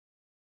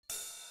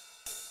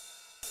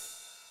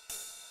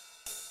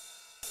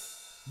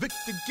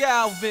Victor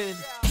Galvan.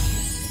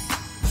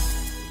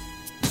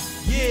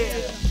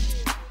 Yeah.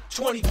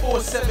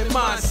 24/7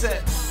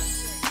 mindset.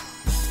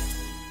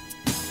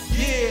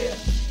 Yeah.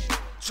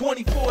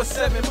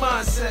 24/7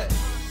 mindset.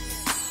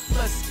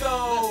 Let's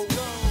go.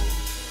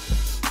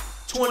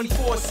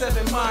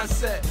 24/7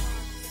 mindset.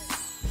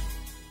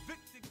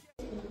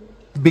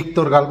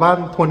 Victor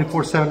Galvan,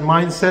 24/7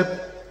 mindset.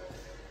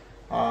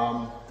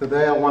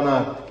 Today I want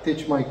to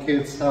teach my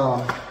kids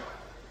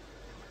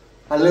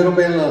a little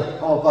bit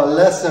of a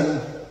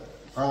lesson.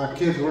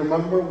 Kids,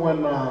 remember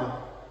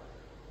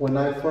when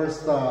I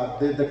first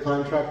did the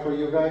contract for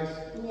you guys?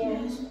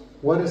 Yes.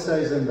 What it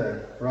says in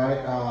there, right?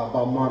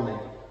 About money.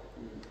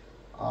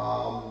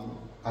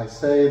 I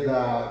say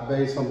that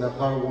based on the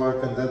hard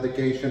work and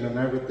dedication and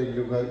everything,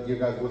 you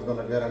guys was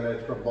gonna get an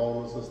extra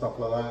bonus and stuff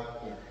like that.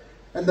 Yeah.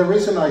 And the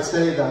reason I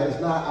say that is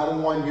not, I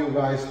don't want you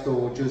guys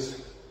to just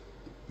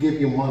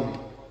give you money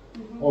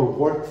or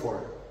work for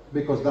it,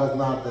 because that's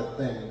not the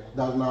thing.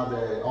 That's not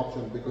the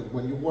option, because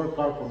when you work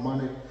hard for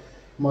money,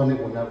 money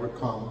will never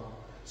come.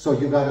 So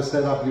you got to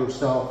set up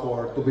yourself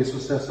to be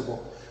successful.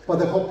 But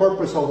the whole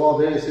purpose of all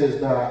this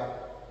is that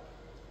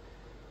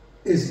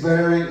it's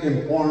very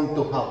important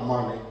to have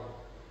money.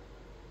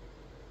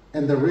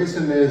 And the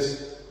reason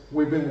is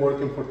we've been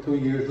working for 2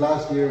 years.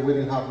 Last year we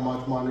didn't have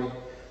much money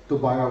to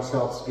buy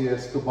ourselves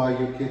gifts, to buy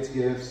you kids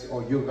gifts,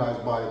 or you guys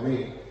buy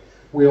me.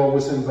 We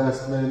always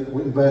invest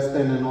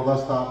in and all that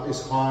stuff.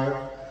 It's hard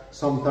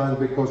sometimes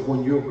because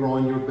when you're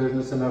growing your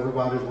business and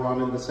everybody's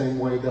running the same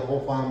way, the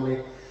whole family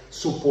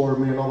support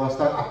me and all that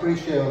stuff. I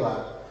appreciate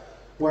that.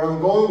 Where I'm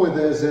going with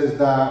this is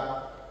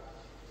that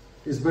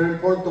it's very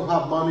important to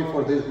have money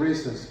for these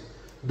reasons.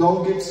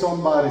 Don't give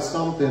somebody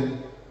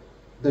something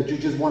that you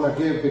just want to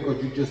give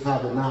because you just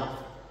have enough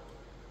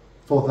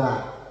for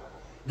that.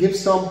 Give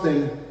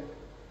something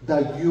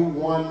that you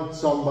want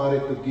somebody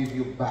to give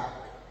you back.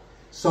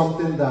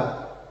 Something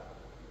that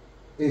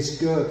is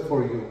good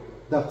for you,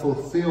 that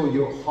fulfill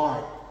your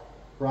heart,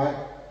 right?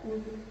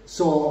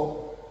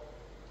 So,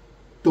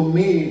 to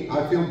me,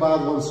 I feel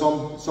bad when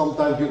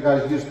sometimes you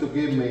guys used to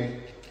give me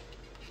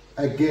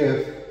a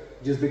gift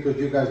just because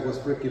you guys was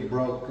freaking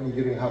broke and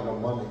you didn't have no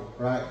money,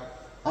 right?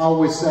 I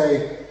always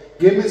say,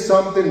 give me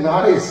something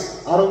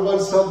nice. I don't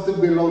want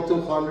something below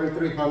 200,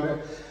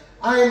 300.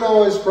 I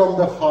know it's from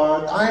the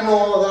heart. I know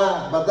all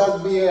that, but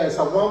that's BS.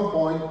 At one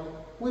point,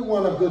 we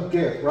want a good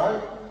gift,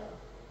 right?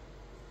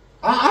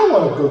 I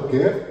want a good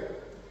gift.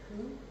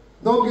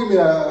 Don't give me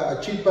a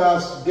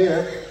cheap-ass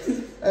gift,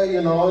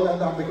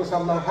 because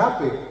I'm not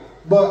happy.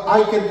 But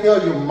I can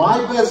tell you my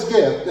best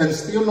gift, and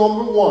still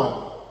number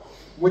one.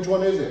 Which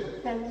one is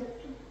it? Family.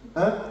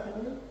 Huh?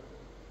 Family.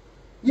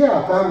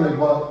 Yeah, family,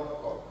 but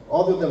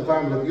other than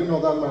family, you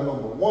know that's my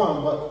number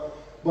one.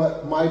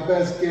 But my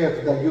best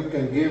gift that you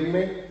can give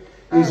me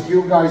is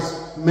you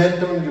guys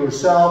mentoring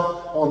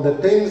yourself on the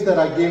things that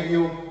I give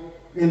you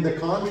in the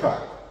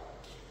contract.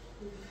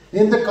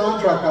 In the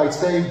contract, I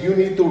say you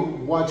need to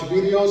watch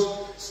videos,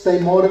 stay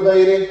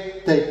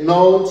motivated, take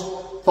notes,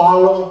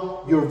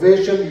 follow your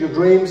vision, your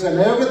dreams, and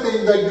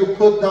everything that you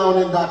put down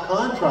in that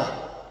contract.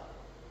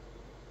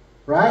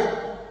 Right?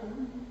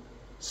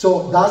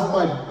 So that's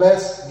my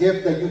best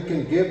gift that you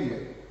can give me.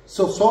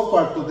 So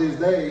far to this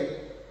day,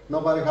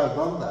 nobody has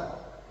done that.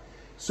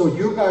 So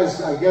you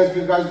guys, I guess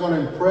you guys going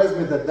to impress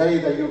me the day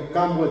that you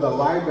come with a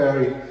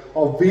library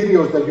of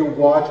videos that you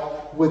watch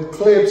with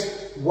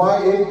clips,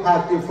 what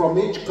impacted from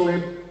each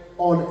clip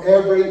on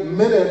every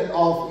minute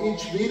of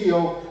each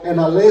video, and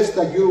a list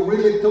that you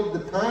really took the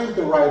time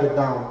to write it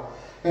down.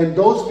 And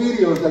those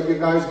videos that you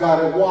guys got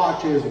to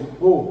watch is,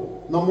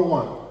 who? Number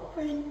one.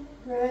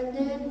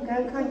 Brandon,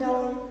 Grant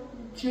Cardone,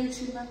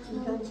 Josie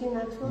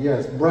Maxwell.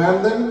 Yes,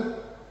 Brandon,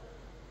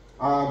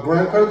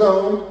 Grant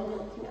Cardone,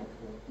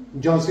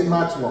 John C.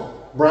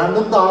 Maxwell.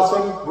 Brandon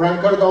Dawson,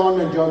 Grant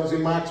Cardone, and John C.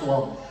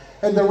 Maxwell.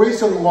 And the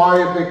reason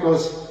why is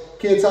because,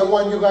 kids, I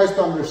want you guys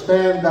to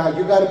understand that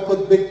you got to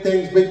put big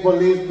things, big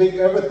beliefs, big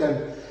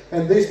everything.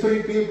 And these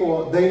three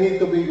people, they need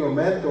to be your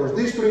mentors.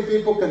 These three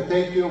people can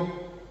take you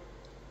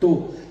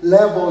to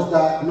levels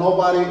that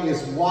nobody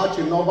is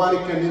watching, nobody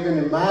can even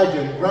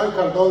imagine. Grant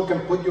Cardone can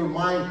put your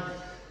mind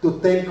to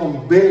think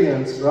on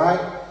billions, right?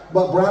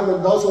 But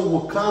Brandon Dawson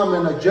will come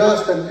and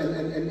adjust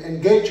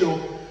and get you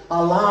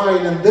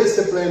aligned and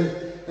disciplined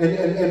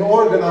and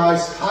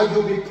organize how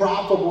you be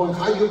profitable and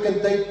how you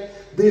can take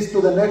this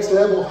to the next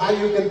level, how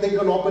you can think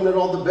on opening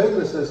all the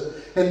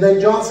businesses. And then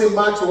John C.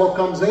 Maxwell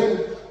comes in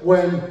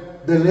when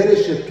the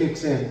leadership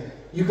kicks in.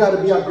 You got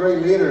to be a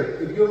great leader.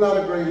 If you're not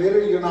a great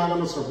leader, you're not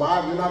going to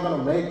survive. You're not going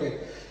to make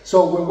it.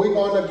 So when we're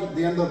going to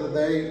the end of the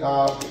day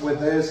with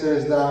this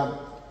is that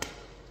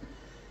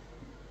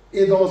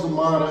it doesn't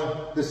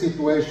matter the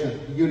situation.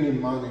 You need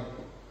money.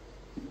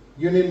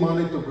 You need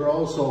money to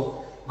grow.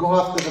 So go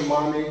after the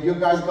money. You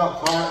guys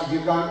got heart. You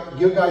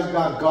guys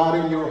got God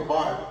in your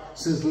heart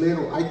since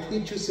little. I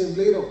teach you since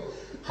little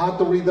how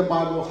to read the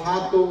Bible,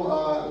 how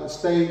to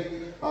stay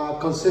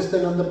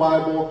consistent on the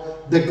Bible,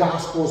 the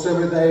Gospels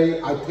every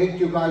day. I take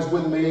you guys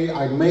with me.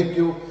 I make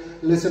you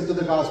listen to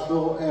the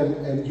gospel,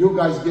 and you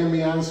guys give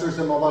me answers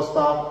and all that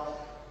stuff,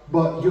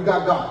 but you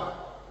got God.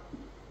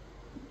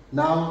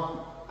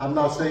 Now, I'm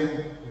not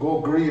saying go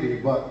greedy,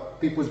 but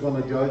people's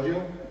going to judge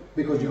you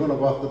because you're going to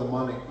go after the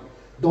money.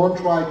 Don't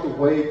try to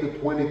wait to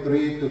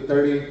 23, to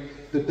 30,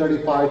 to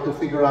 35 to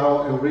figure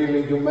out and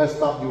really you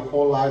messed up your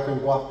whole life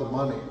and go after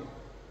money.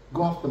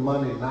 Go after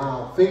money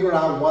now. Figure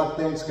out what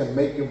things can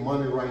make you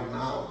money right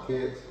now,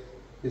 kids.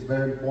 It's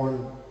very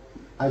important.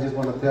 I just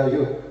want to tell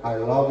you, I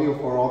love you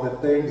for all the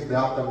things, the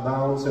ups and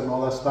downs and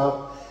all that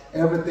stuff.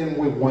 Everything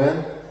we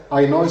went.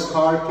 I know it's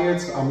hard,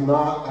 kids. I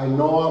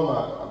know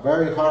I'm a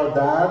very hard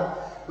dad,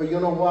 but you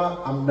know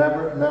what? I'm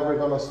never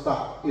gonna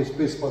stop.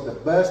 It's for the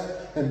best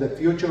and the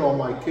future of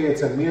my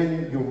kids, and me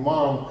and your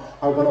mom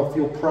are gonna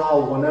feel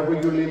proud whenever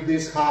you leave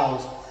this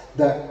house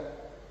that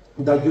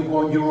you go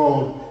on your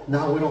own.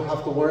 Now we don't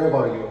have to worry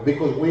about you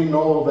because we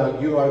know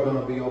that you are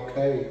gonna be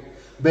okay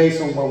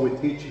based on what we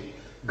teach you.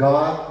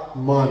 God,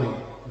 money.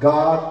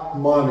 God,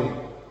 money.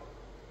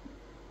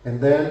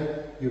 And then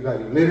you got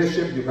your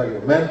leadership, you got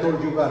your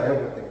mentors, you got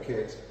everything,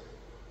 kids.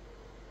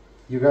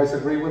 You guys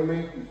agree with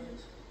me?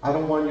 I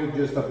don't want you to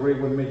just agree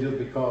with me just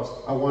because.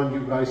 I want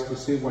you guys to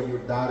see what your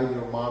dad and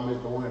your mom is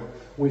doing.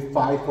 We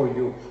fight for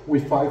you. We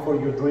fight for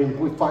your dreams.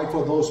 We fight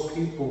for those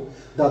people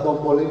that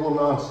don't believe on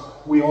us.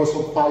 We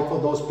also fight for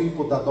those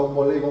people that don't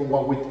believe on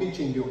what we're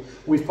teaching you.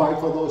 We fight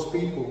for those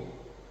people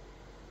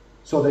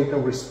so they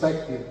can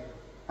respect you.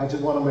 I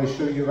just want to make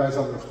sure you guys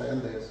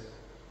understand this.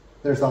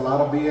 There's a lot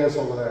of BS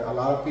over there. A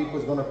lot of people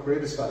is going to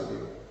criticize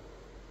you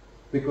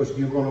because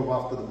you're going to go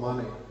after the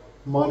money.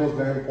 Money is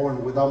very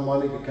important. Without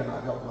money, you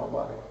cannot help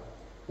nobody.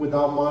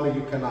 Without money,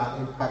 you cannot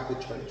impact the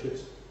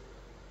churches,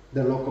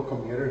 the local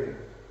community,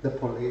 the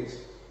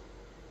police.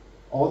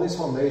 All these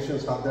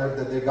foundations out there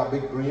that they got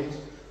big dreams,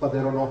 but they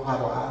don't know how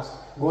to ask.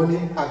 Go and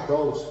impact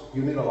those.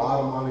 You need a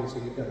lot of money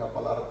so you can help a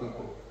lot of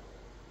people.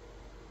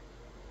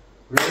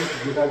 Really?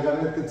 You guys got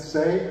anything to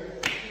say?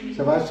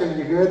 Sebastian,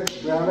 you good?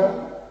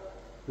 Brianna?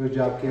 Good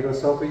job, kiddo.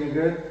 Sophie, you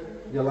good?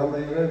 Yolanda,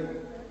 you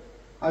good?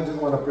 I just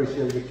want to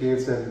appreciate you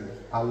kids, and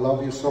I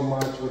love you so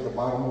much with the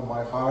bottom of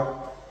my heart.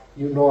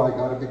 You know I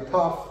gotta be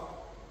tough,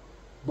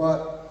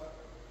 but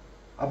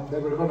I'm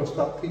never gonna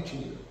stop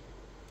teaching you.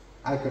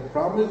 I can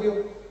promise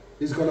you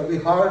it's gonna be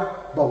hard,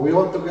 but we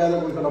all together,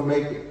 we're gonna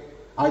make it.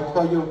 I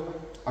told you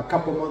a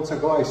couple months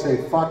ago, I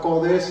say, fuck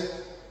all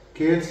this,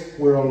 kids,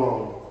 we're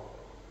alone.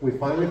 We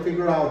finally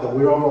figured out that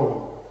we're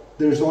alone.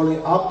 There's only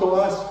up to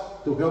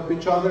us to help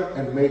each other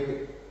and make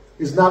it.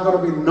 It's not going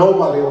to be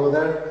nobody over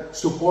there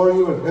support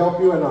you and help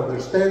you and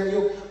understand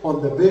you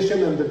on the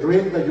vision and the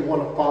dream that you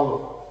want to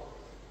follow.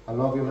 I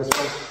love you. Let's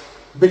go.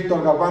 Victor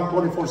Galvan,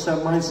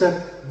 24/7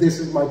 Mindset. This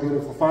is my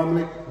beautiful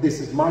family. This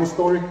is my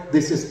story.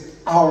 This is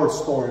our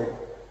story.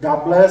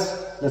 God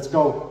bless. Let's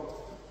go.